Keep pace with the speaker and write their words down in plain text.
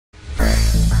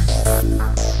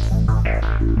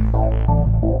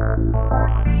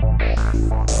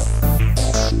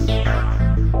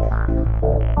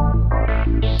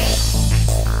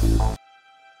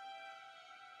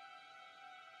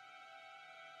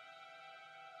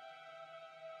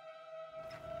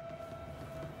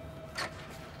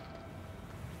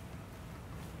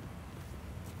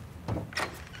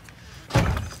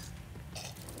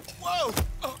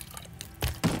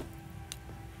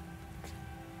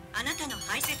あなたの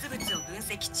排泄物を分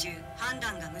析中、判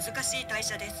断が難しい代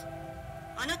謝です。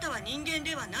あなたは人間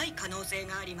ではない可能性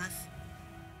があります。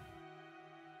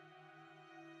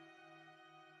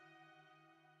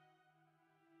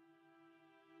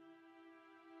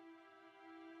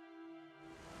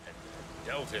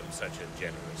Dealt him such a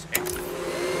generous hand.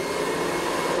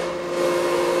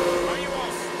 Are you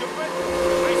all stupid?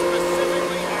 I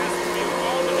specifically asked you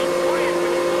all to be quiet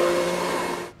when you work.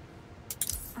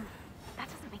 That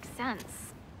doesn't make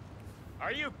sense.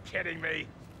 Are you kidding me?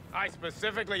 I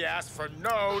specifically asked for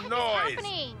no noise. What's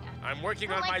happening? I'm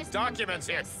working on my documents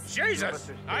here.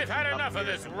 Jesus! I've had enough of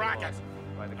this racket.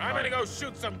 I'm gonna go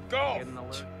shoot some golf. It's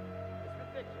ridiculous.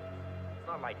 It's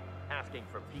not like asking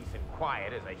for peace and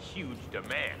quiet is a huge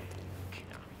demand.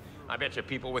 I bet you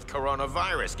people with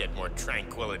coronavirus get more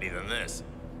tranquility than this.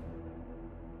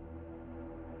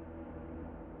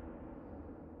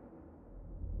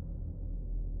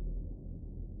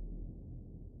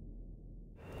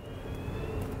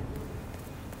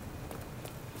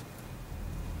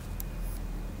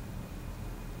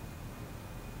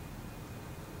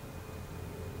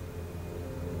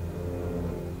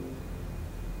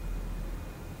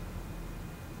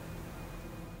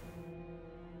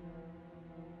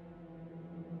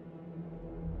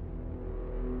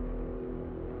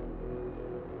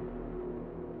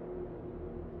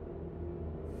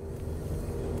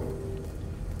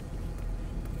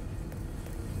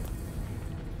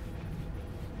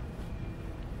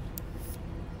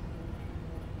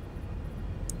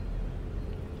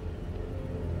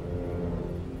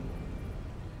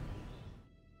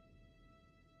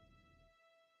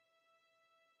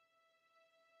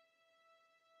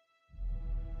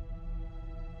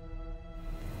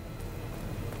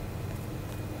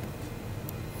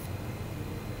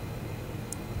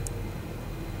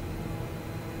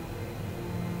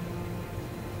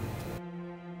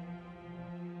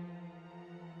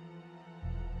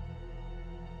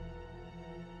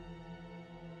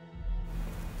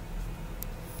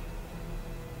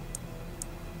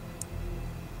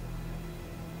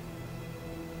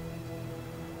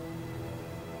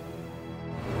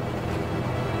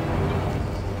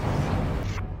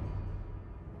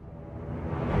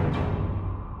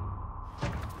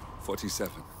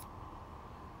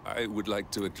 I would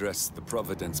like to address the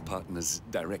Providence partners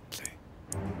directly.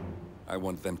 I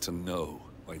want them to know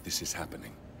why this is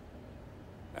happening.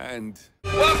 And...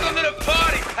 Welcome to the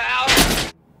party, pal!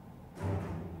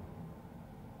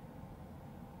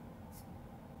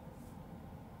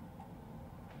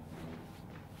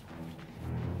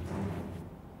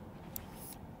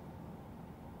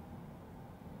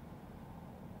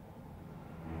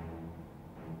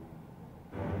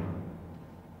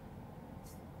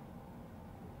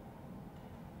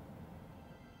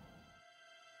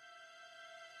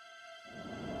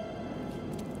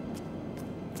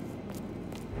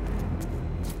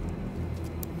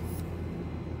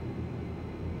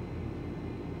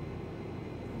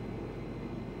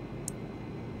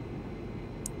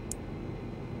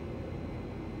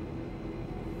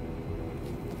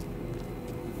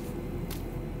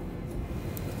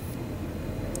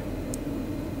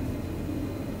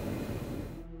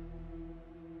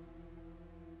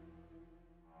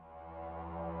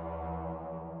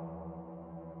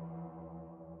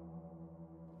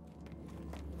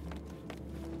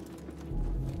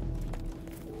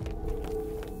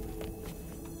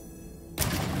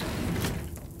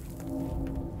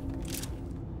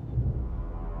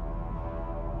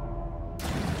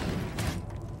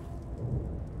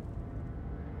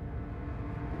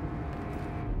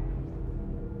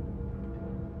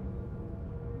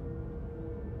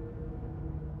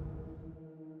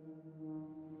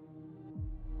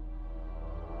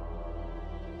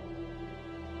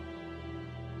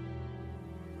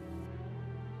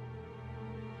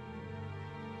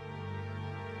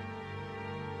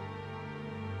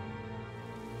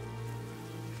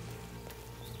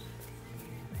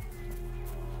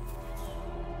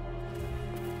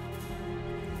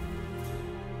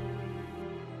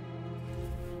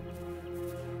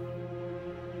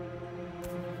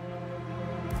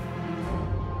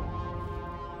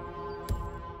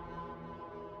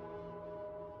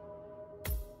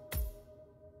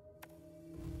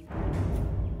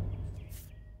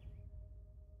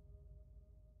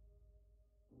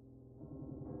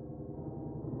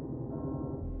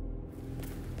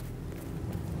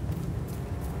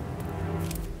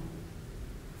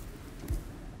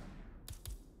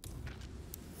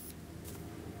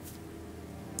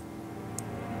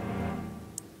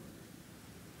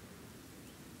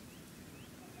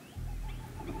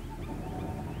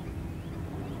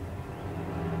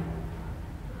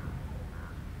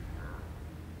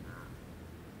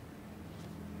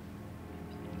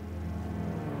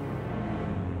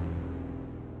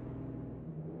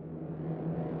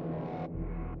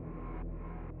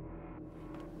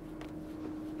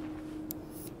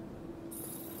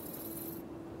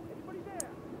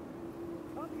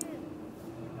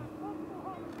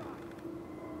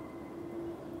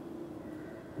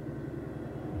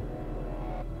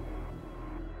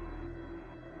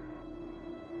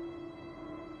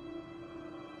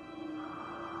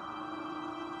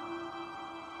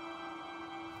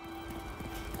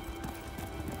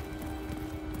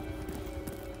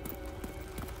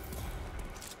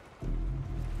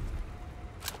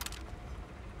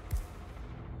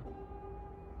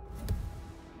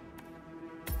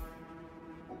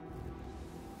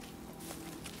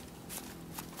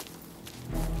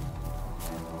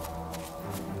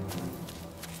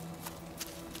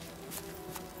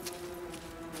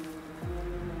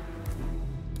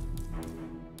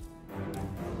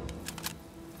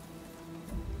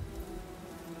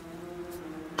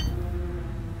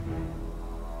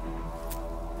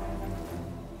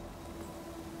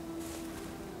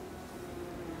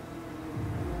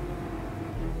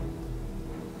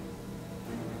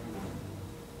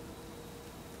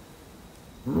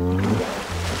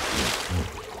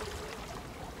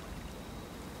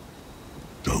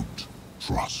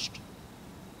 trust.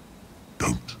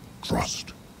 Don't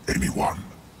trust anyone.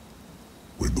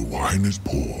 When the wine is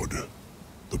poured,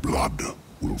 the blood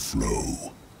will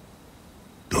flow.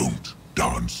 Don't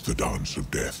dance the dance of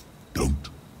death. Don't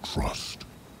trust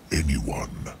anyone.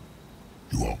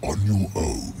 You are on your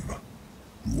own.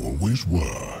 You always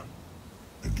were,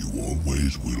 and you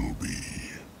always will be.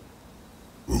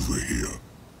 Over here.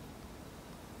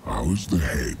 How is the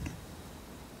head?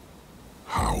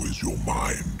 How is your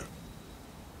mind?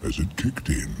 Has it kicked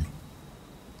in?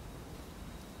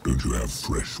 Don't you have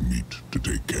fresh meat to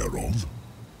take care of?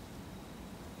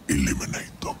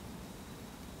 Eliminate them.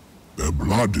 Their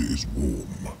blood is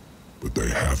warm, but they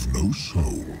have no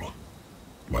soul,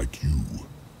 like you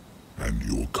and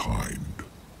your kind.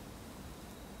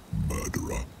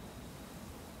 Murderer.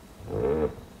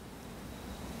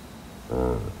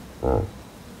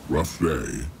 Rough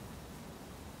day.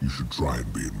 You should try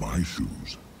and be in my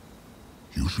shoes.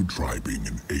 You should try being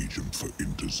an agent for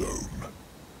Interzone.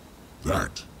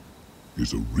 That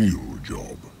is a real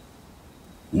job.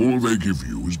 All they give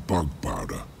you is bug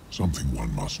powder, something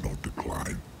one must not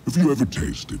decline. Have you ever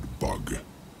tasted bug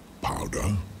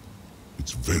powder?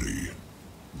 It's very,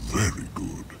 very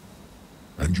good.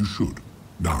 And you should.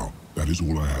 Now, that is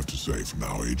all I have to say for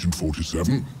now, Agent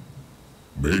 47.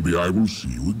 Maybe I will see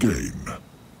you again.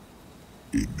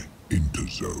 In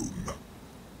Interzone.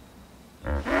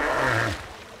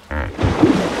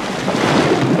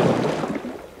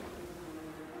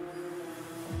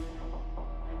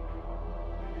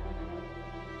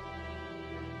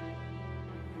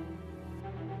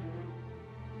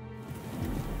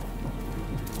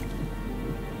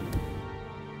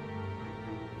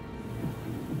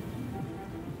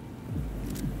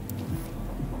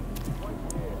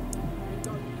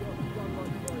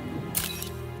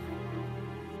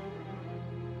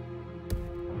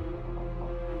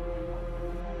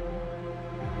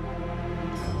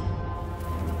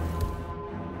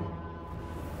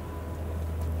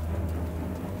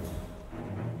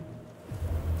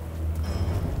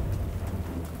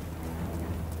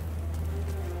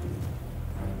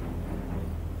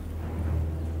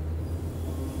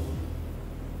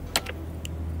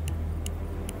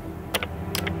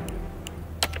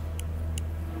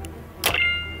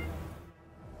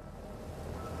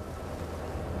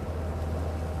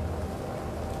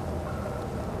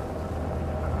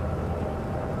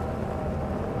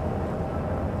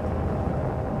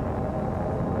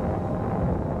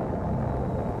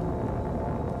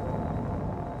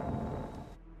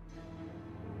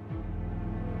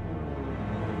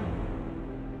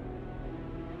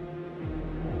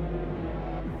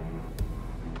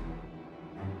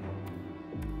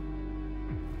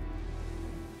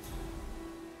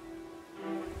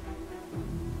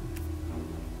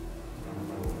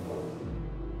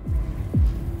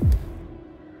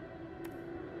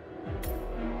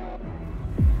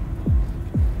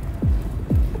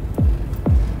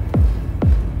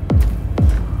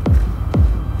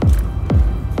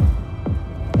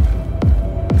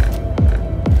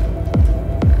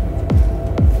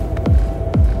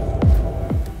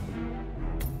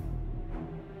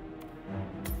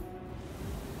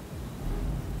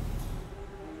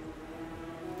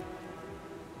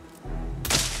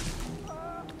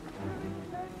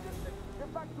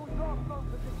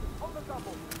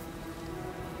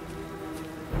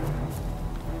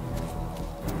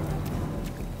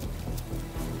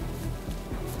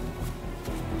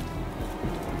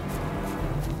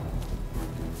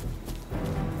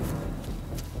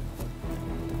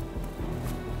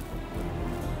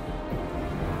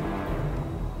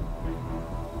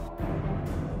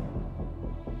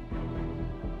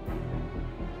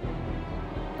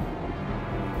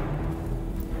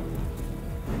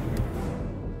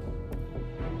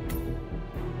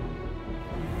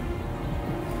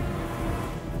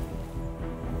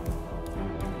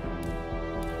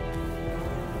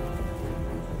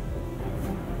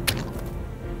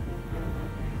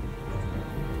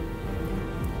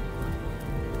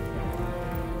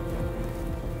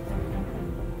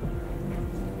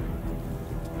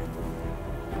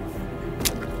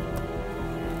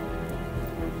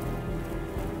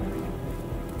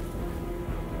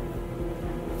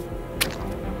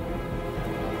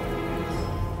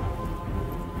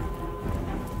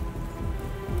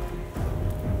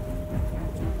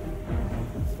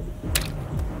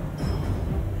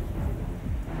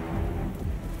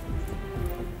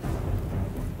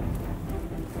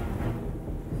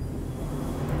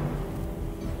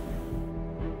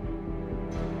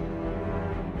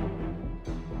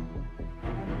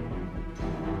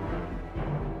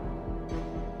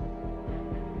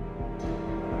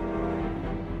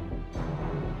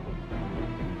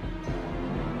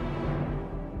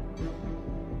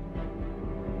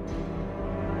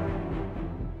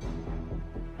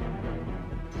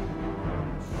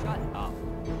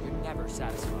 never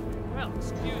satisfied. Well,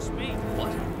 excuse me.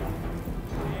 What?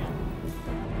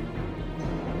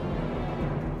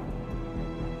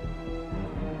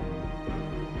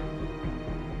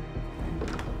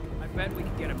 I bet we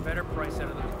can get a better price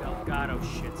out of those Delgado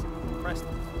shits. Preston.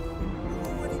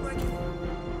 Already reckon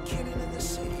killing in the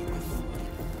city with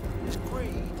his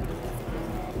greed.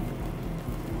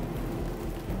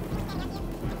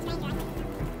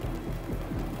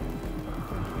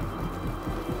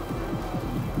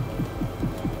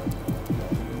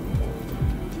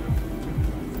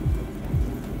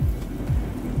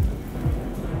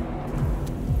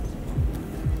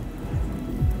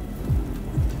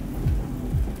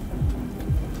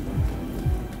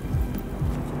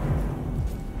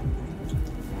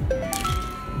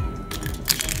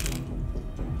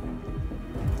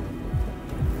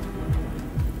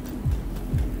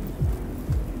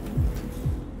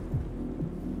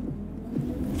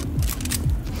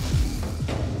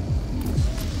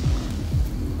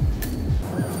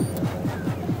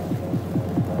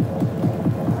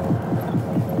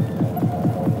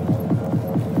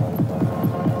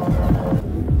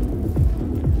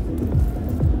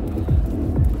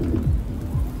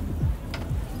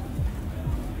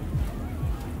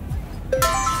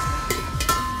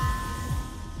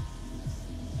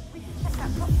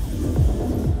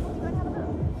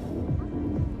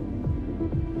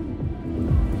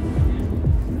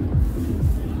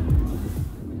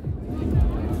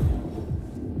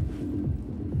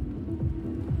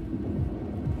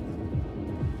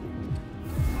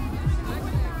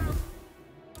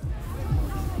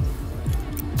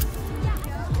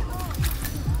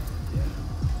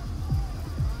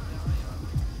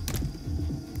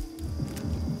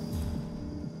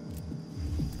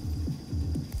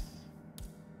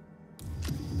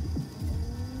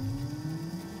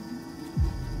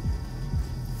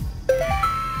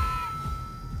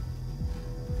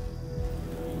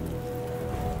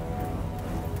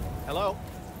 Hello?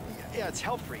 Yeah, it's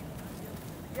Hellfree.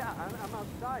 Yeah, I'm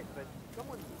outside, but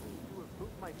someone seems to have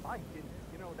moved my bike, and,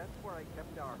 you know, that's where I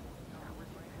kept our...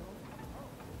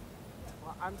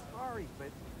 Well, I'm sorry,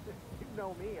 but you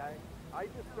know me, I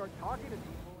just start talking to people.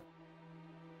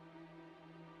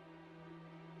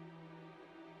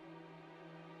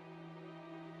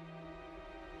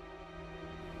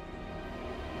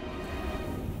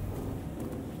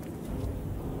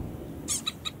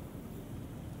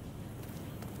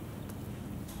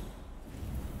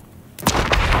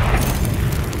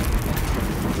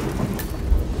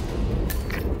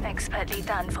 Expertly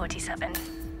done, 47.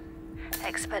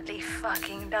 Expertly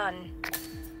fucking done.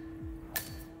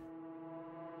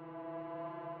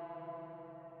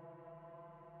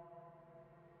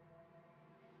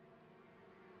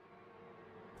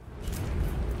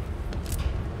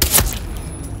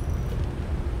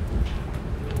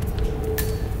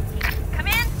 Come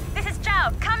in? This is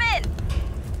Joe. Come in!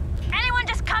 Anyone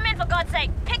just come in, for God's sake!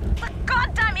 Pick the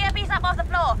goddamn earpiece up off the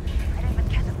floor! I don't even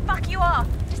care the fuck you are!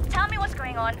 Just tell me what's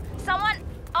going on. Someone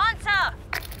answer!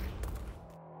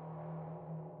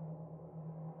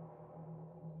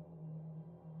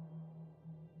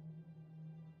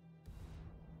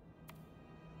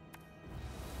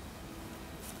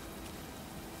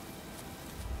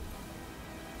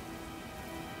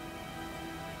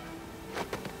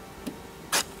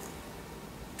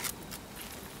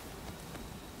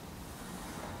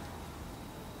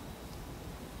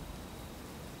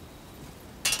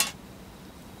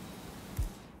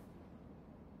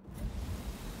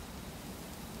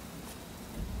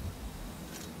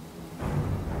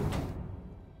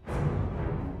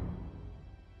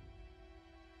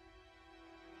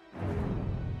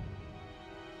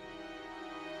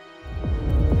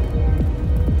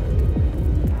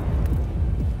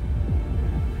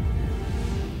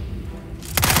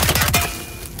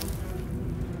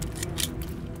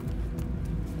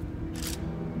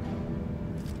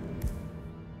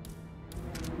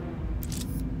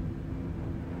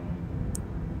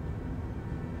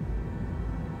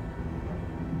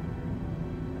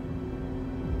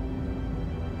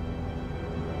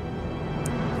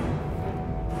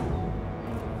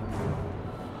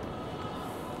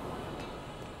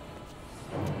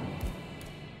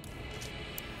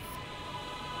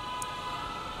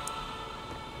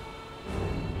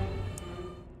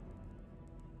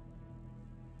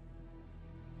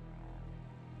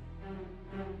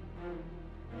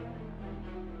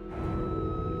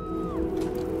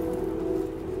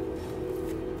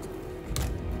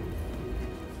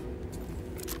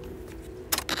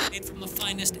 Made from the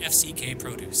finest FCK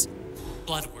produce.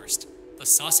 Bloodwurst, the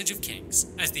sausage of kings.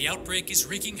 As the outbreak is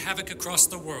wreaking havoc across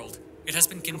the world, it has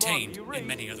been contained in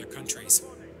many other countries.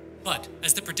 But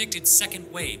as the predicted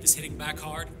second wave is hitting back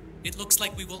hard, it looks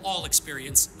like we will all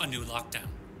experience a new lockdown.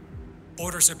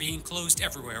 Borders are being closed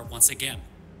everywhere once again,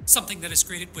 something that is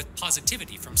greeted with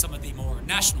positivity from some of the more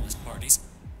nationalist parties,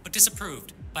 but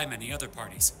disapproved by many other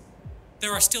parties.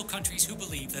 There are still countries who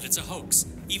believe that it's a hoax,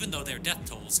 even though their death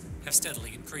tolls have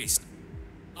steadily increased.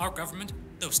 Our government,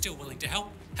 though still willing to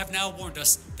help, have now warned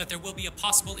us that there will be a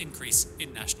possible increase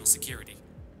in national security.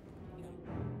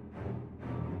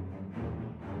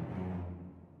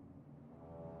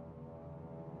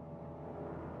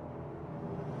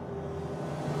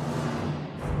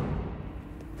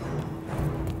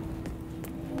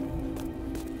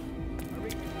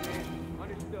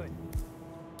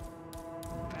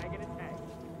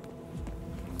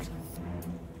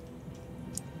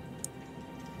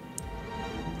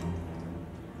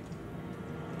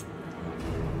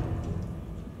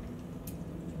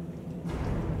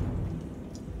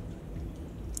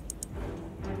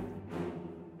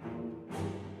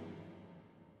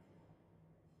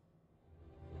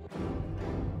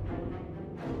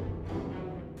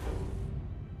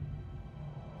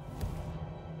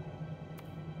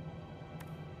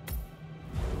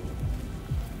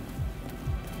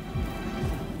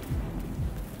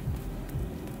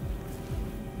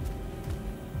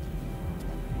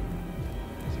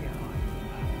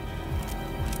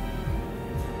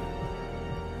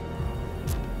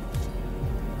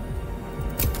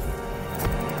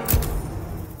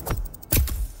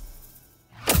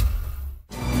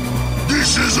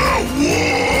 This is a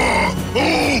war!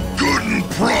 All good and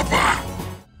proper!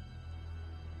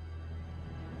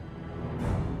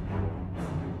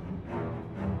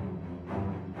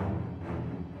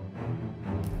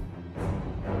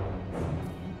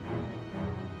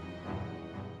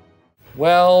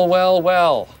 Well, well,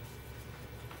 well.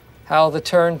 How the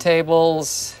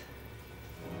turntables?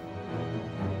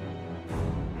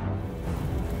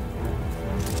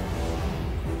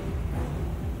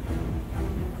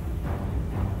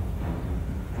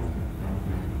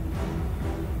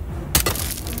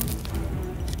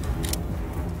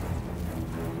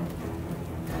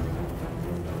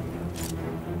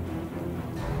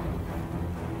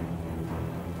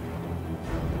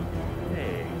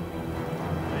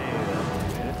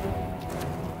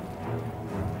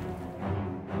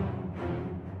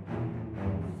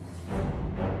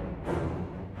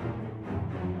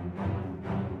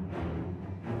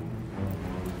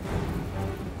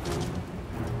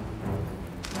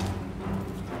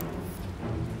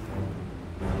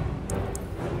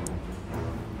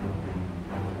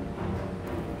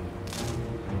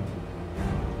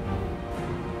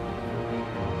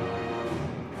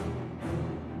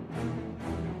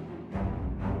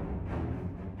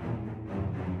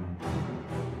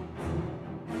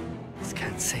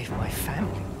 Save my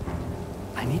family.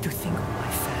 I need to think of my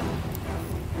family.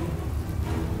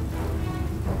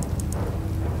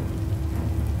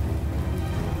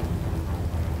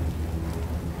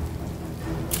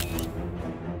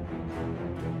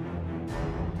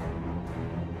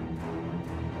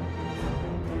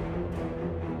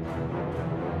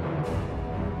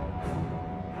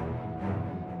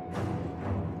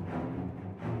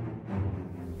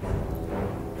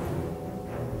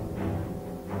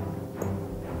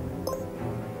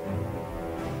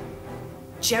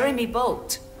 Jeremy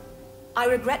Bolt, I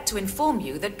regret to inform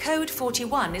you that Code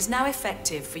 41 is now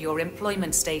effective for your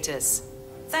employment status.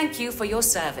 Thank you for your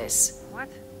service. What?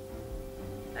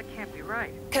 That can't be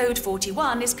right. Code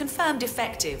 41 is confirmed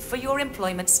effective for your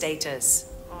employment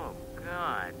status. Oh,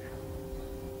 God.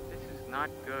 This is not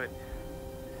good.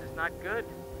 This is not good.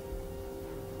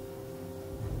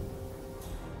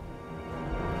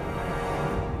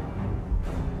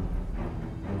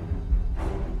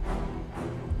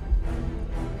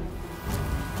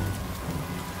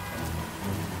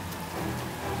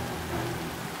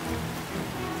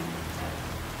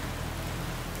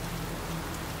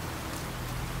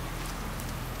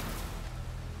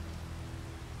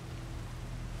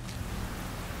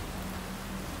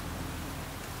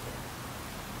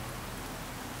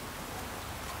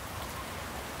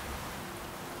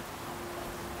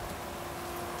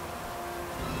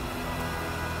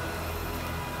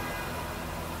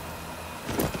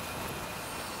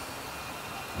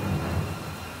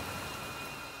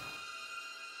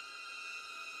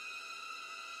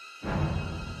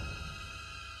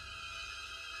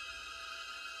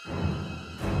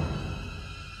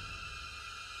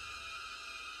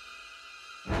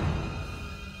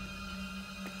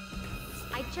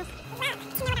 I just... Do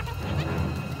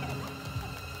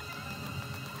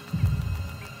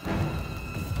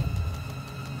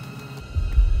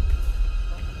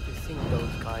you think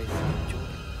those guys enjoy?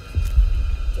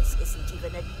 Just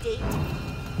date.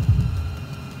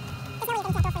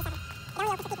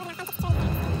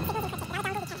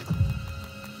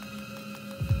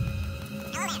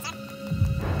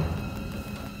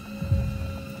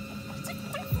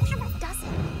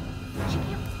 She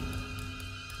can't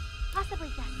possibly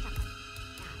guess stuff like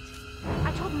that.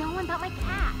 I told no one about my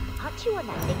cat. Aren't you on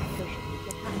that big social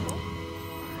media platform?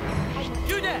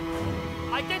 You there!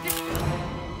 Identify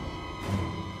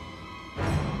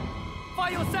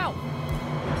yourself!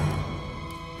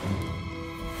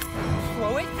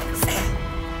 Throw it!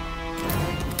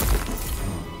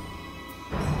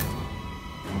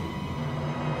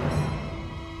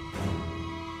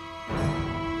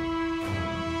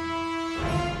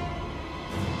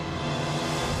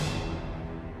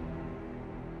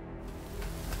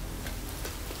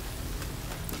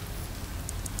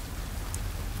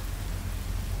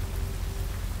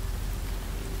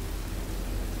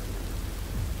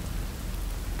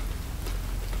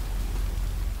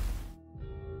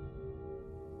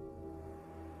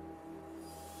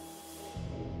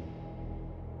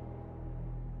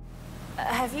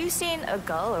 Have you seen a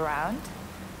girl around?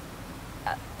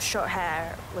 Short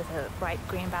hair with a bright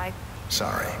green bag?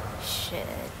 Sorry. Shit.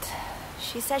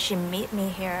 She said she'd meet me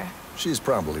here. She's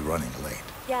probably running late.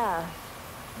 Yeah.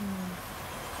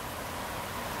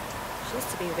 She used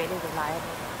to be really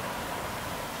reliable.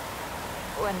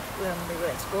 When we were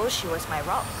in school, she was my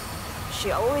rock.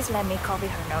 She always let me copy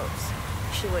her notes.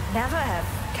 She would never have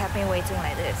kept me waiting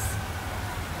like this.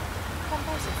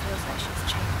 Sometimes it feels like she's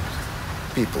changed.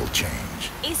 People change.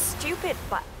 It's stupid,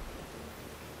 but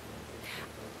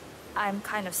I'm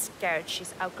kind of scared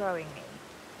she's outgrowing me.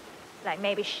 Like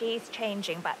maybe she's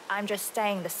changing, but I'm just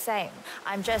staying the same.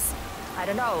 I'm just, I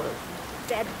don't know,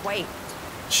 dead weight.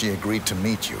 She agreed to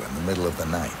meet you in the middle of the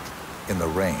night, in the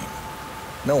rain.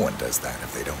 No one does that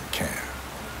if they don't care.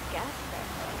 Guess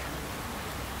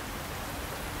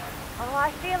Oh,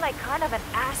 I feel like kind of an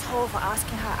asshole for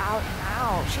asking her out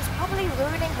now. She's probably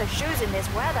ruining her shoes in this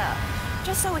weather,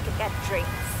 just so we can get drinks.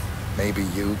 Maybe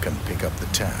you can pick up the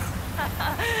tab.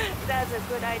 That's a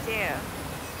good idea.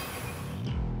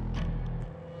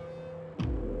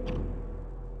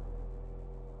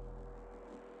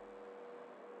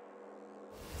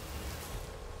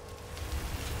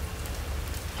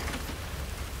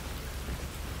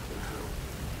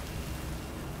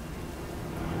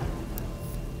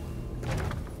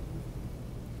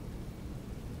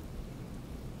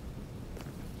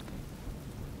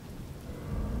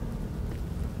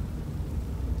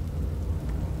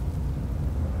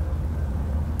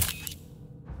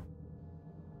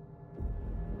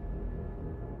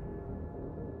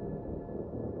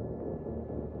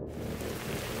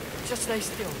 Just stay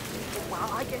still. Wow,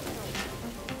 I guess so.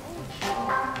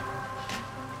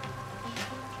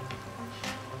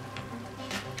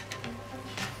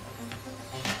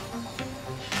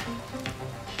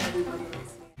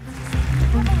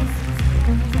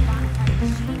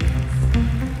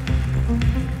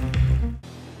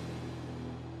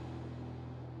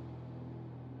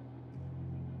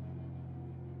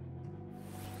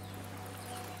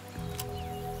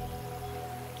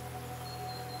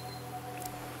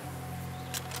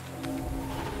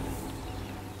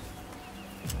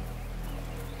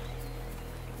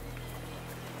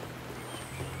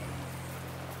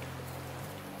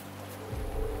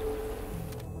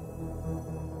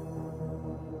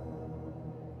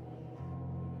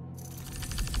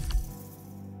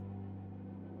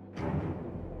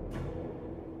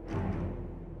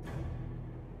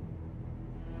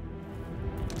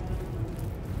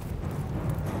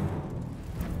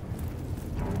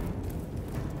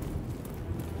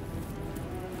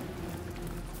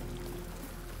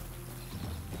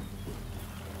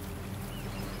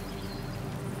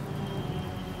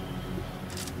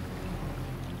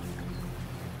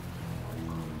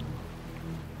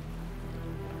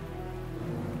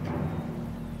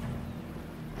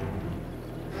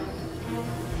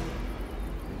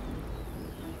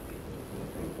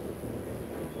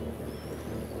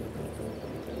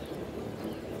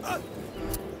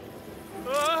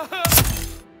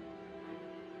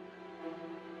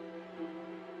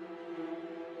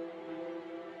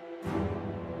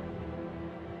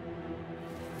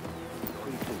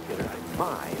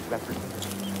 My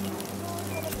representation.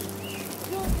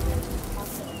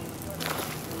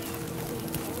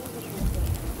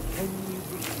 Can you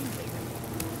believe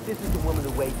it? This is the woman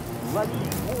who waged bloody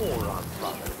war on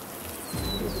brothers.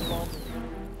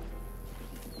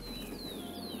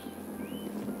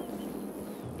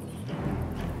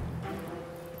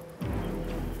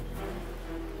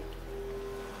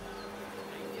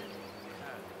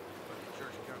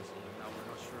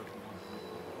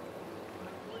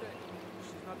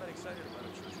 excited about a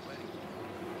church wedding.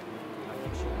 I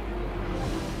think she'll be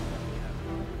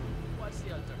What's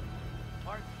the alternative?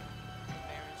 Park?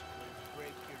 Parents will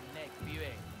break your neck,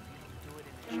 pibe. Do it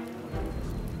in a show.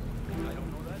 I don't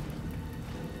know that.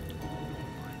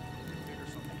 Fine. Figure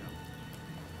something out.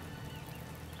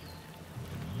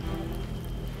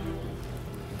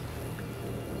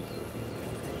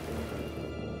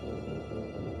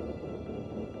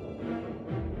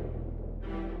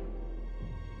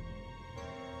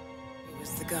 He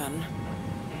was the gun.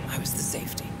 I was the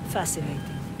safety. Fascinating.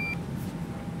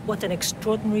 What an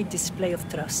extraordinary display of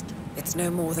trust. It's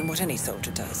no more than what any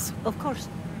soldier does. Of course.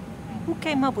 Who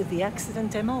came up with the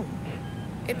accident MO?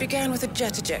 It began with a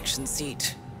jet ejection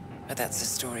seat. But that's a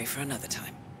story for another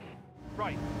time.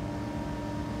 Right.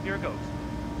 Here it goes.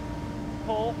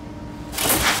 Pull.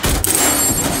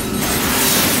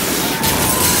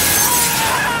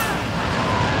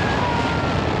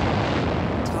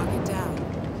 Target down.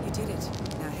 You did it.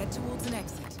 Now head towards an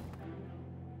exit.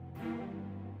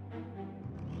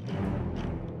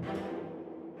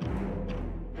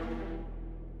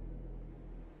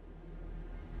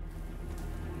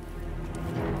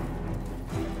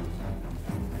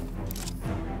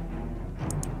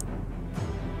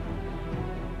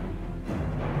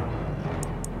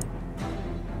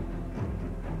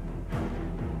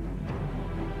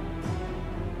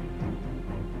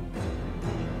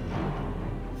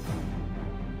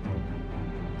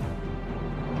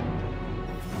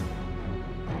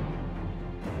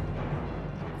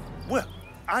 Well,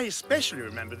 I especially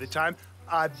remember the time,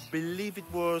 I believe it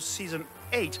was season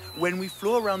 8, when we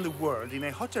flew around the world in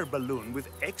a hot air balloon with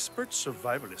expert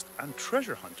survivalist and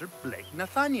treasure hunter Blake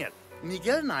Nathaniel.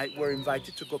 Miguel and I were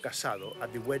invited to go casado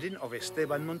at the wedding of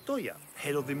Esteban Montoya,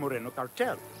 head of the Moreno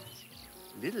cartel.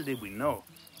 Little did we know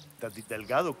that the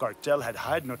Delgado cartel had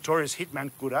hired notorious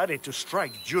hitman Curare to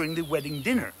strike during the wedding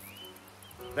dinner.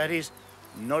 That is,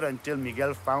 not until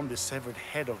Miguel found the severed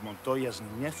head of Montoya's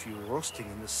nephew roasting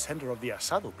in the center of the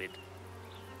asado pit.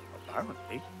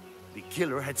 Apparently, the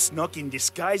killer had snuck in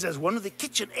disguise as one of the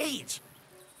kitchen aides.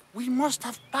 We must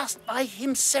have passed by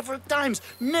him several times,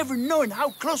 never knowing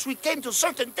how close we came to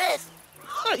certain death.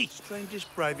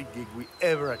 Strangest private gig we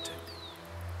ever attended.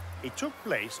 It took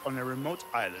place on a remote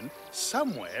island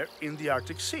somewhere in the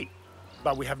Arctic Sea,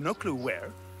 but we have no clue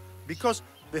where, because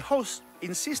the host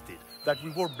insisted that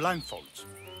we wore blindfolds,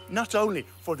 not only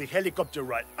for the helicopter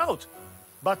ride out,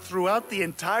 but throughout the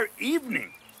entire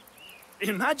evening.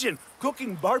 Imagine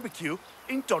cooking barbecue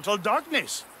in total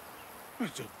darkness.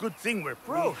 It's a good thing we're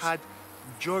pros. We had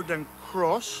Jordan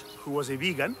Cross, who was a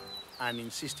vegan and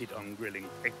insisted on grilling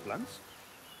eggplants.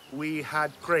 We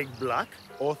had Craig Black,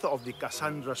 author of the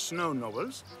Cassandra Snow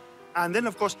novels. And then,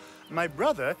 of course, my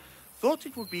brother thought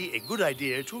it would be a good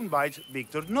idea to invite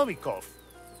Viktor Novikov.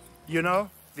 You know,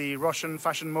 the Russian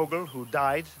fashion mogul who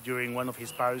died during one of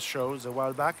his Paris shows a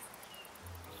while back.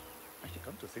 Actually,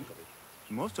 come to think of it,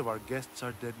 most of our guests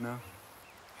are dead now.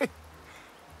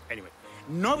 Anyway,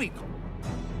 Novikov.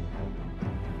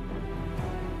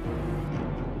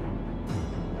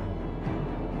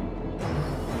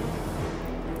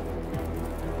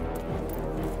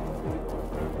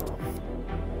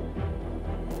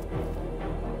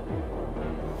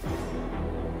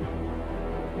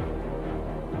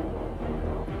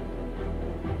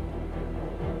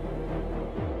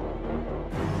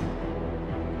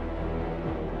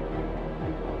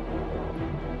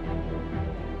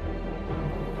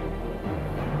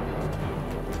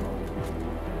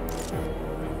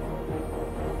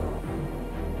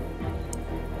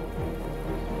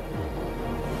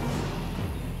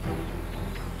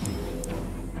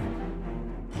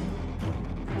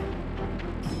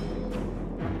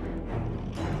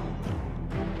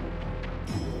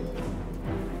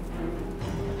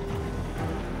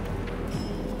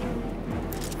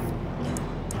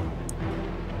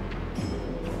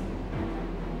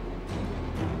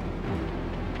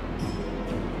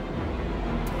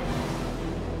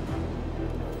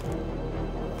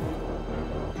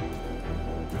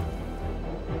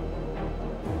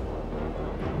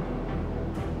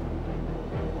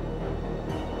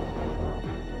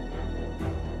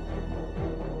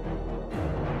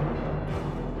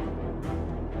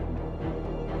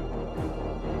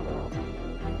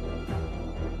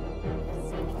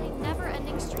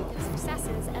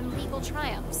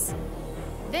 Triumphs.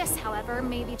 This, however,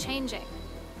 may be changing.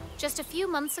 Just a few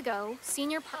months ago,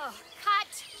 Senior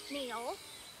Cut, Neil.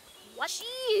 What?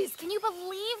 Jeez, can you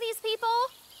believe these people?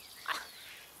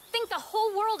 Think the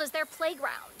whole world is their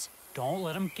playground. Don't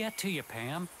let them get to you,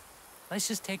 Pam. Let's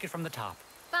just take it from the top.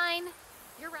 Fine.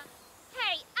 You're right.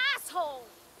 Hey, asshole!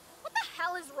 What the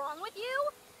hell is wrong with you?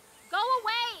 Go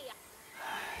away!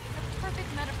 The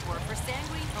perfect metaphor for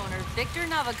Sanguine owner Viktor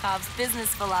Novikov's business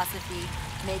philosophy.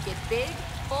 Make it big,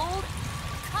 bold,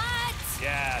 cut!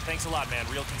 Yeah, thanks a lot, man.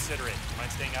 Real considerate. Mind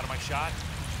staying out of my shot?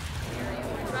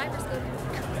 Driver's good.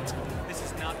 This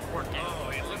is not working. Oh,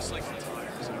 it looks like the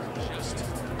tires are just...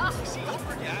 Oh, this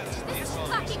is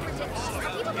fucking ridiculous.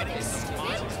 Are people getting stupid?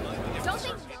 Don't they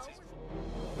know?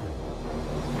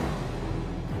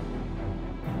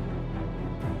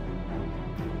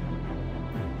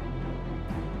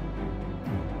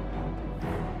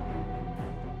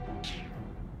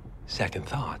 Second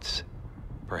thoughts.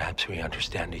 Perhaps we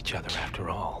understand each other after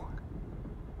all.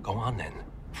 Go on then,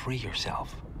 free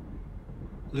yourself.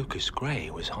 Lucas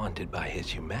Gray was haunted by his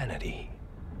humanity,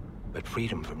 but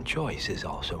freedom from choice is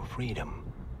also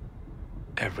freedom.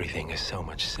 Everything is so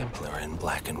much simpler in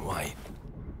black and white.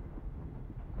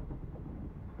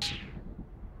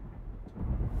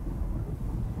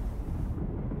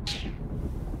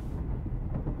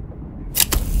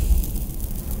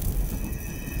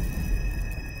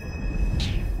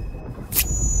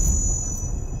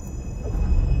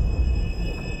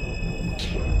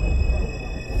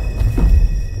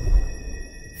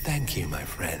 Thank you, my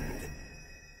friend.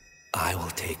 I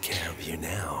will take care of you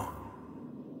now.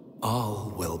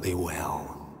 All will be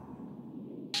well.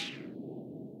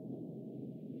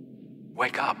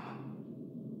 Wake up.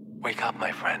 Wake up,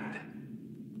 my friend.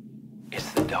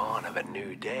 It's the dawn of a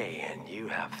new day, and you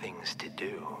have things to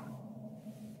do.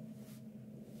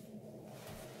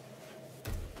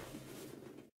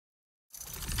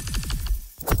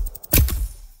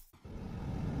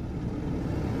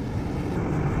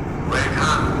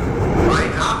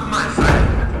 Wake up, my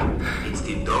friend. It's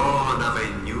the dawn of a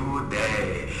new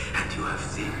day, and you have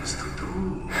things to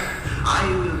do. I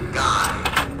will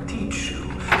guide and teach you,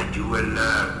 and you will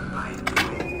learn by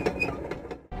doing.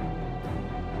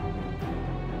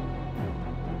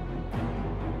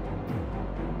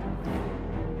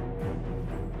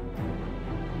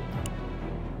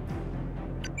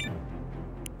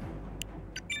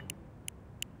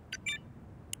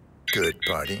 Good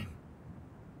party.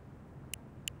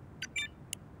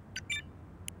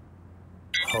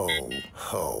 Ho,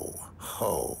 ho,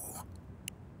 ho.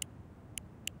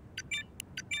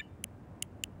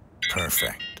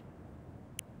 Perfect.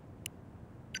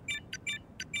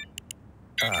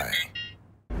 Aye.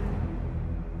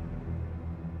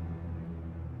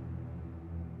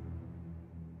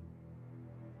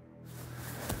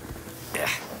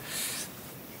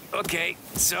 Okay,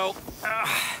 so,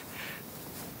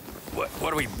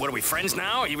 what are we friends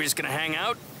now? Are you just gonna hang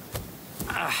out?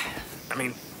 I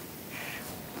mean,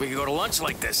 we could go to lunch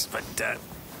like this, but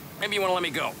maybe you want to let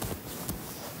me go.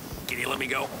 Can you let me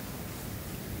go?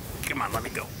 Come on, let me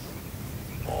go.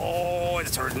 Oh,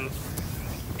 it's hurting.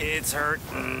 It's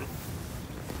hurting.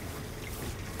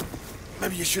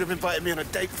 Maybe you should have invited me on a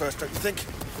date first, don't you think?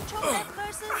 That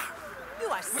person? You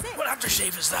are sick. What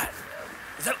aftershave is that?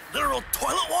 Is that literal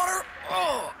toilet water?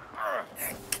 Oh,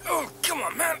 come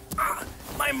on, man.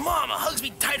 My mama hugs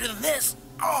me tighter than this.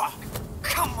 Oh,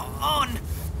 come on.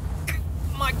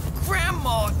 My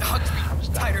grandma hugs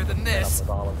me tighter than this.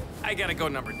 I gotta go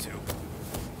number 2.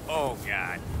 Oh,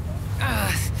 God.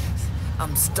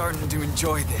 I'm starting to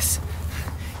enjoy this.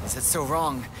 Is it so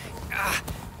wrong?